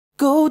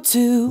go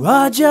to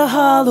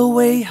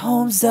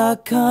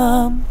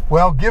RogerHollowayHomes.com.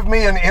 Well, give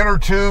me an inner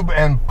tube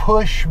and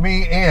push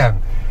me in.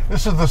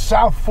 This is the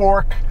South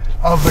Fork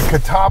of the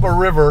Catawba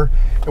River.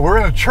 And we're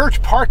in a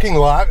church parking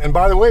lot. And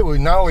by the way, we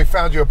not only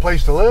found you a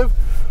place to live,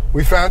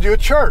 we found you a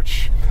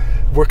church.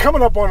 We're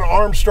coming up on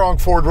Armstrong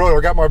Ford Road. I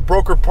got my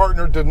broker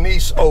partner,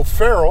 Denise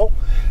O'Farrell.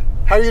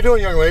 How are you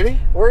doing, young lady?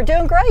 We're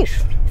doing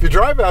great. If you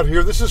drive out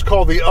here, this is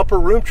called the Upper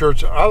Room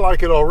Church. I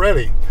like it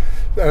already.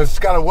 And it's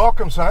got a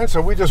welcome sign,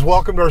 so we just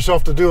welcomed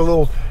ourselves to do a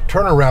little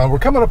turnaround. We're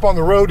coming up on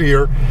the road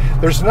here.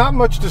 There's not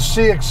much to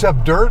see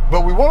except dirt,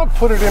 but we want to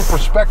put it in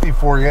perspective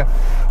for you.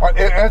 And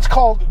it's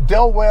called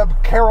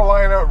Webb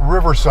Carolina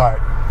Riverside.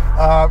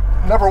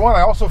 Number one,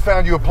 I also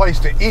found you a place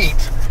to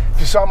eat. If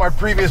you saw my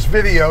previous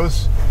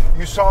videos,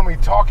 you saw me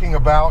talking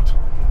about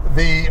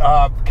the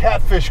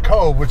Catfish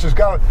Cove, which has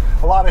got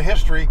a lot of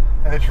history,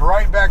 and it's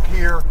right back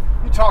here.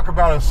 You talk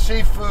about a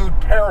seafood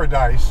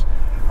paradise.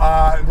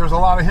 There's a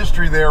lot of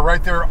history there,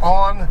 right there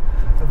on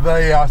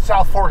the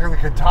South Fork of the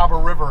Catawba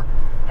River,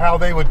 how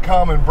they would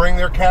come and bring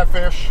their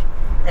catfish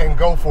and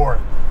go for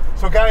it.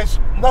 So guys,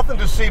 nothing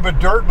to see but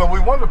dirt, but we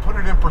wanted to put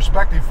it in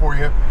perspective for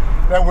you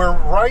that we're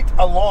right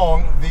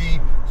along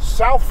the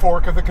South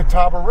Fork of the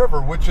Catawba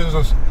River, which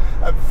is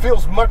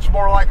feels much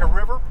more like a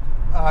river.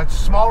 It's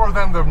smaller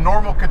than the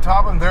normal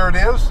Catawba, and there it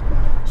is.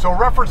 So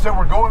reference that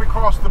we're going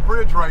across the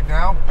bridge right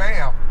now.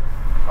 Bam.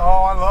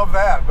 Oh, I love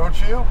that, don't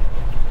you?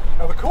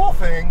 Now the cool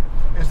thing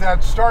is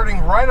that starting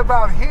right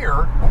about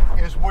here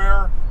is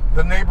where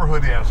the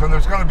neighborhood is, and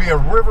there's going to be a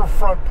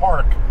riverfront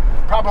park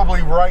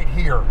probably right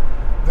here.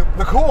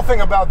 The cool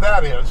thing about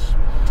that is,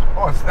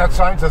 oh, that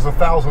sign says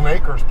 1,000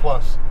 acres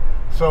plus,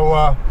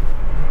 so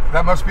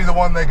that must be the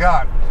one they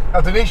got.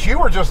 Now Denise, you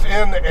were just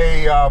in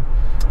a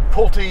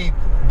Pulte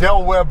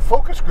Del Webb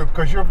focus group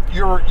because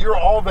you're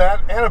all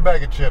that and a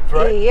bag of chips,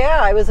 right? Yeah,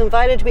 I was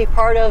invited to be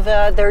part of.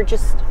 They're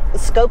just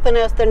scoping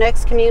out the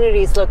next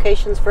communities,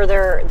 locations for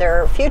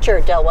their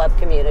future Del Webb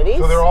communities.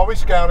 So they're always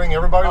scouting.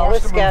 Everybody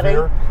always wants to move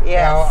here.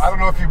 Yes. Now, I don't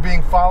know if you're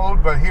being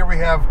followed, but here we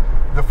have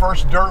the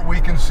first dirt we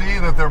can see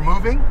that they're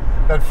moving,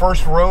 that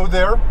first road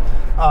there,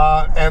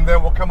 and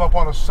then we'll come up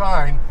on a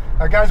sign.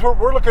 Now, guys,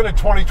 we're looking at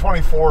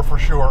 2024 for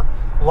sure.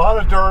 A lot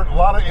of dirt, a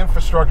lot of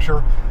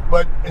infrastructure,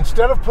 but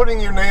instead of putting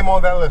your name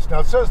on that list,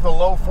 now it says the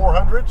low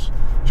 400s,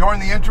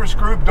 join the interest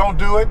group, don't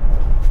do it.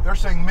 They're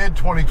saying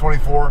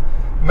mid-2024.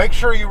 Make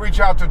sure you reach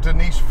out to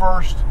Denise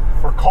first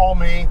or call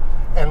me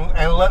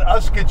and let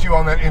us get you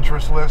on that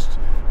interest list,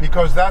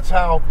 because that's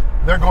how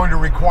they're going to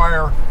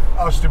require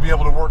us to be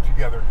able to work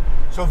together.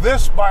 So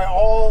this, by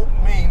all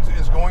means,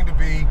 is going to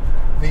be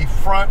the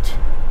front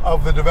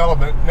of the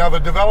development. Now the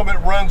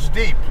development runs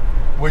deep,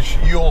 which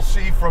you'll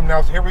see from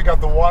now. Here we got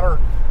the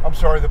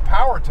the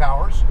power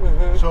towers.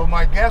 Mm-hmm. So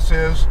my guess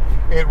is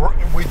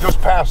we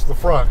just passed the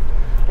front,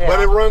 but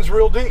it runs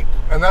real deep.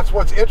 And that's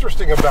what's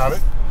interesting about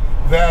it,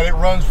 that it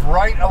runs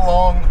right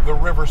along the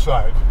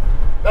riverside.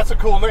 That's a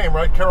cool name,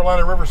 right?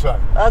 Carolina Riverside.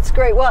 That's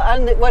great. Well,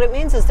 and what it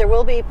means is there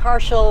will be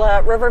partial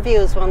river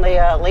views when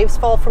the leaves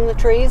fall from the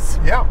trees.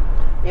 Yeah.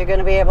 You're going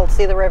to be able to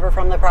see the river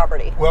from the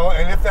property. Well,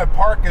 and if that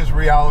park is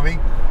reality,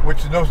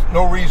 which there's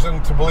no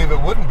reason to believe it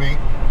wouldn't be,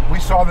 we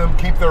saw them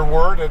keep their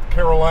word at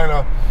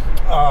Carolina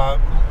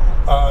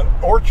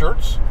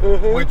Orchards,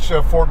 mm-hmm. which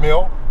Fort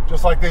Mill,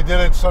 just like they did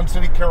at Sun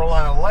City,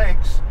 Carolina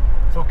Lakes.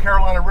 So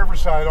Carolina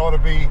Riverside ought to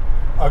be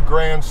a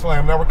grand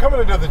slam. Now we're coming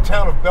into the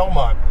town of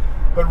Belmont,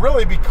 but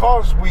really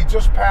because we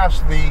just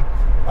passed the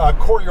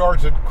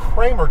courtyards at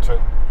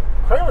Cramerton.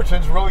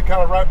 Cramerton's really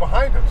kind of right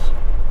behind us.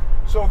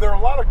 So there are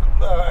a lot of,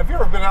 have you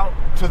ever been out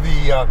to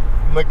the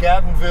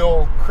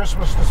McAdenville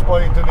Christmas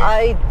display, Denise?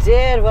 I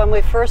did. When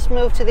we first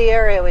moved to the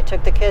area, we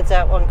took the kids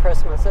out one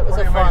Christmas. It was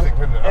amazing, fun.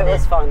 Isn't it? It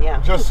was fun, yeah.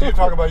 Just so you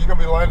talk about, you're going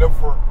to be lined up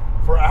for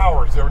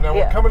hours there. Now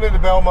we're coming into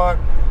Belmont.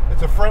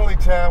 It's a friendly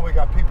town. We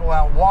got people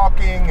out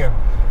walking and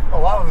a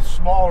lot of the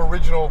small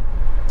original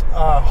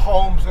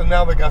homes, and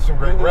now they got some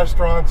great mm-hmm.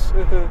 restaurants.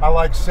 Mm-hmm. I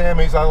like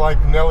Sammy's. I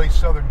like Nellie's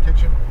Southern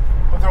Kitchen.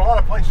 But there are a lot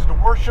of places to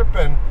worship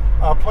and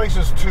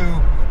places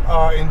to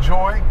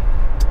enjoy.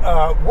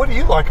 What do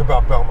you like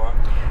about Belmont?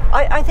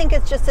 I think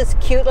it's just this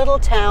cute little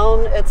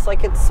town. It's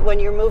like when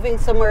you're moving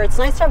somewhere, it's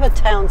nice to have a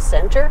town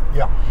center.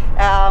 Yeah.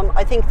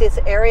 I think this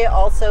area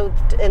also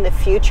in the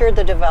future,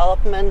 the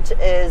development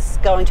is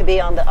going to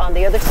be on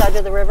the other side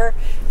of the river,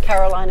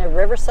 Carolina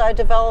Riverside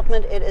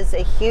development. It is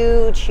a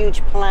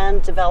huge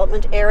planned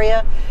development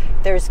area.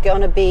 There's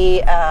going to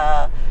be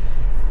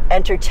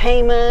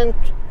entertainment,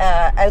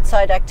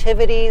 outside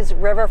activities,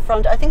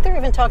 riverfront. I think they're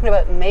even talking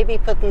about maybe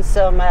putting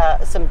some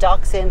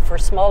docks in for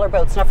smaller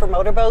boats, not for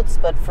motorboats,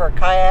 but for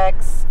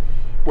kayaks.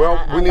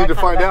 Well, we need to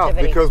find out,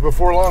 because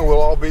before long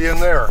we'll all be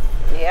in there.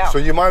 Yeah. So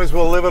you might as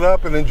well live it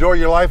up and enjoy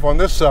your life on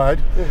this side.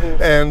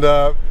 Mm-hmm.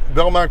 And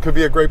Belmont could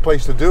be a great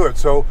place to do it.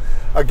 So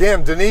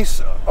again,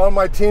 Denise on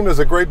my team is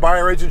a great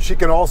buyer agent. She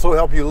can also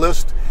help you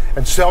list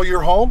and sell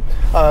your home.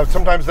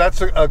 Sometimes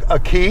that's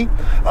a key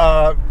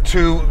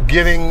to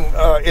getting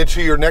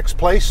into your next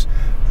place.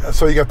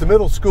 So you got the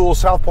middle school,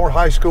 Southport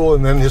High School,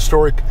 and then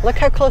historic. Look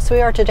how close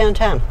we are to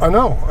downtown. I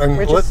know, and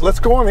let's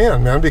go on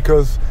in, man,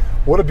 because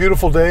what a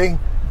beautiful day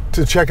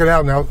to check it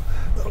out. Now,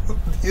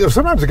 you know,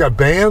 sometimes they got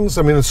bands.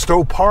 I mean, it's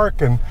Stowe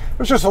Park, and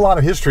there's just a lot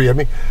of history. I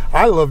mean,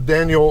 I love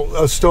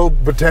Daniel Stowe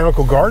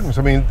Botanical Gardens.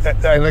 I mean,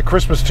 and at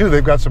Christmas too,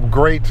 they've got some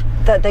great.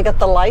 They got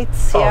the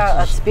lights. Yeah,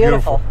 that's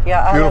beautiful.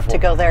 Yeah, I love to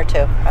go there too.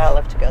 I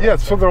love to go there. Yeah,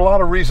 so there are a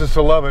lot of reasons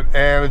to love it,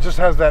 and it just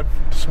has that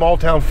small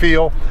town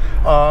feel.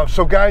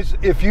 So guys,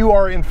 if you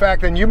are in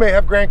fact, and you may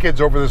have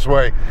grandkids over this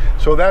way,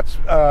 so that's,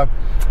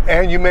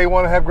 and you may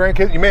want to have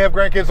grandkids. You may have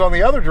grandkids on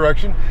the other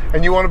direction,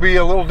 and you want to be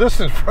a little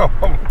distant from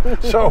them.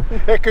 So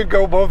it could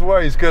go both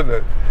ways, couldn't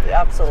it?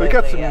 Absolutely. So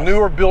you got some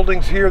newer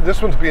buildings here. This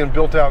one's being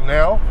built out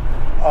now.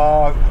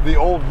 The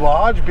old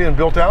lodge being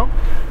built out.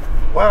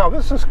 Wow,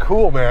 this is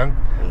cool, man.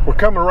 We're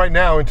coming right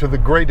now into the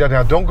great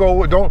downtown.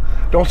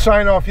 Don't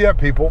sign off yet,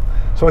 people.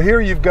 So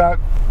here you've got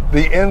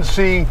the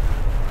NC.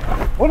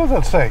 What does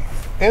that say?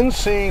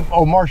 NC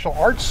Martial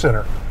Arts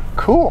Center.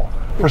 Cool.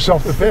 For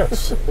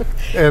self-defense.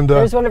 And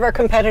there's one of our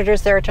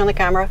competitors there. Turn the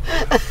camera.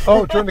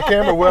 Oh, turn the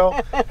camera. Well,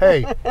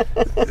 hey,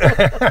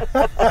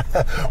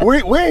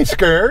 we ain't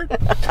scared.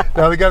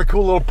 Now they got a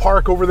cool little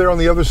park over there on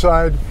the other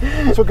side.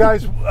 So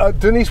guys,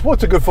 Denise,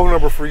 what's a good phone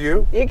number for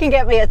you? You can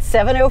get me at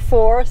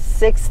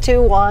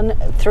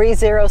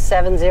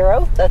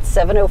 704-621-3070. That's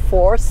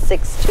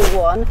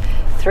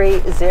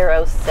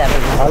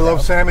 704-621-3070. I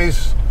love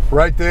Sammy's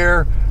right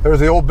there. There's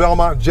the old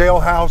Belmont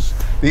jailhouse,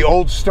 the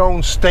old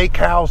stone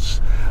steakhouse.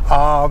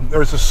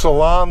 There's a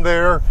salon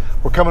there.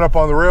 We're coming up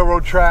on the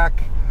railroad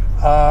track.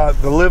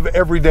 The Live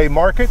Everyday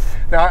Market.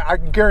 Now, I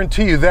can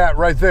guarantee you that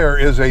right there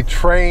is a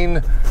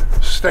train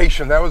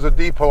station. That was a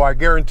depot, I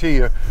guarantee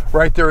you,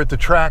 right there at the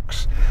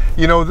tracks.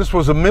 You know, this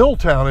was a mill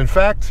town. In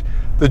fact,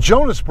 the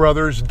Jonas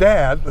Brothers'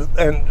 dad,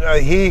 and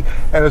he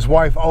and his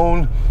wife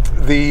owned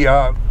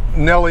the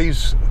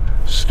Nellie's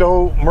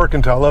Stowe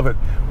Mercantile. Love it.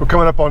 We're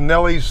coming up on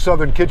Nellie's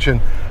Southern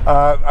Kitchen.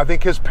 I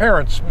think his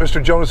parents,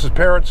 Mr. Jonas's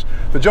parents,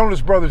 the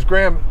Jonas Brothers'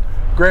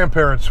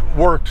 grandparents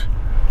worked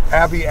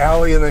Abbey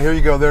Alley, and then here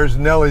you go, there's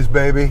Nellie's,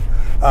 baby.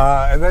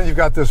 And then you've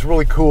got this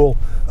really cool,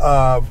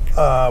 well,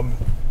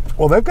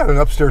 they've got an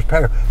upstairs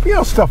patio. You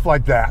know, stuff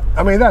like that.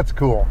 I mean, that's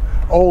cool.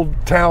 Old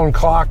town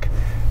clock.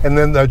 And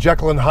then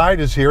Jekyll and Hyde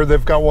is here.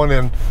 They've got one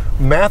in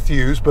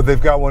Matthews, but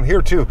they've got one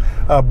here too.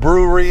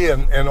 Brewery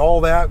and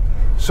all that.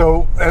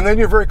 So, and then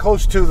you're very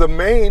close to the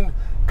main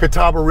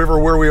Catawba River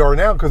where we are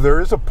now, because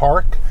there is a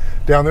park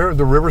down there at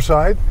the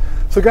Riverside.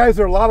 So guys,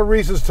 there are a lot of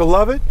reasons to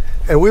love it,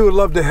 and we would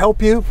love to help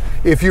you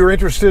if you're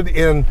interested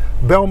in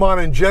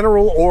Belmont in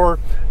general or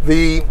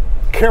the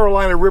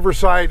Carolina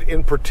Riverside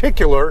in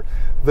particular.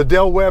 The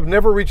Del Webb.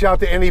 Never reach out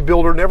to any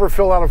builder, never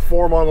fill out a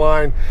form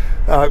online.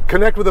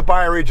 Connect with a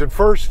buyer agent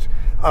first.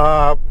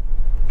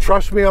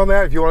 Trust me on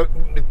that. If you want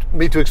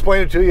me to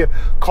explain it to you,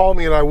 call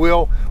me and I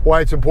will,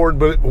 why it's important.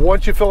 But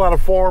once you fill out a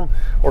form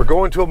or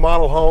go into a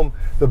model home,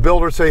 the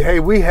builder say,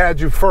 hey, we had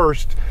you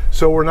first,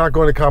 so we're not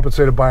going to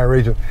compensate a buyer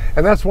agent.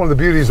 And that's one of the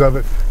beauties of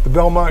it. The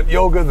Belmont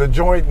Yoga, the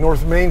Joint,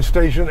 North Main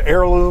Station,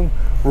 Heirloom,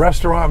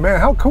 Restaurant. Man,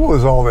 how cool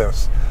is all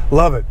this?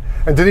 Love it.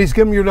 And Denise,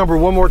 give me your number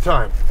one more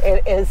time.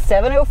 It is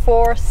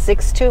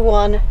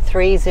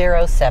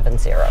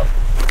 704-621-3070.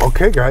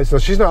 Okay, guys. Now,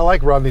 she's not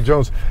like Rodney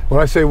Jones. When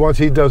I say once,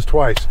 he does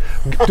twice.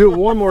 Do it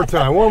one more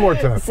time. One more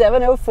time.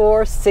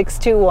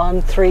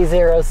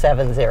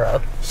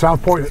 704-621-3070.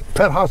 Southport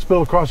Pet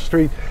Hospital across the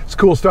street. It's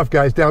cool stuff,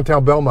 guys.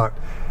 Downtown Belmont.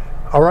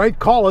 All right,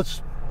 call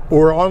us.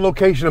 We're on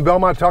location in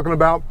Belmont talking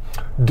about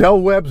Del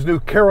Webb's new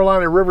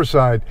Carolina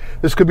Riverside.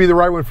 This could be the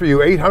right one for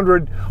you.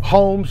 800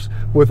 homes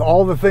with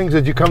all the things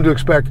that you come to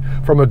expect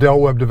from a Del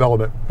Webb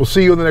development. We'll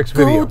see you in the next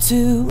video. Go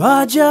to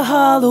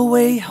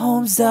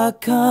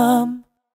RogerHollowayHomes.com.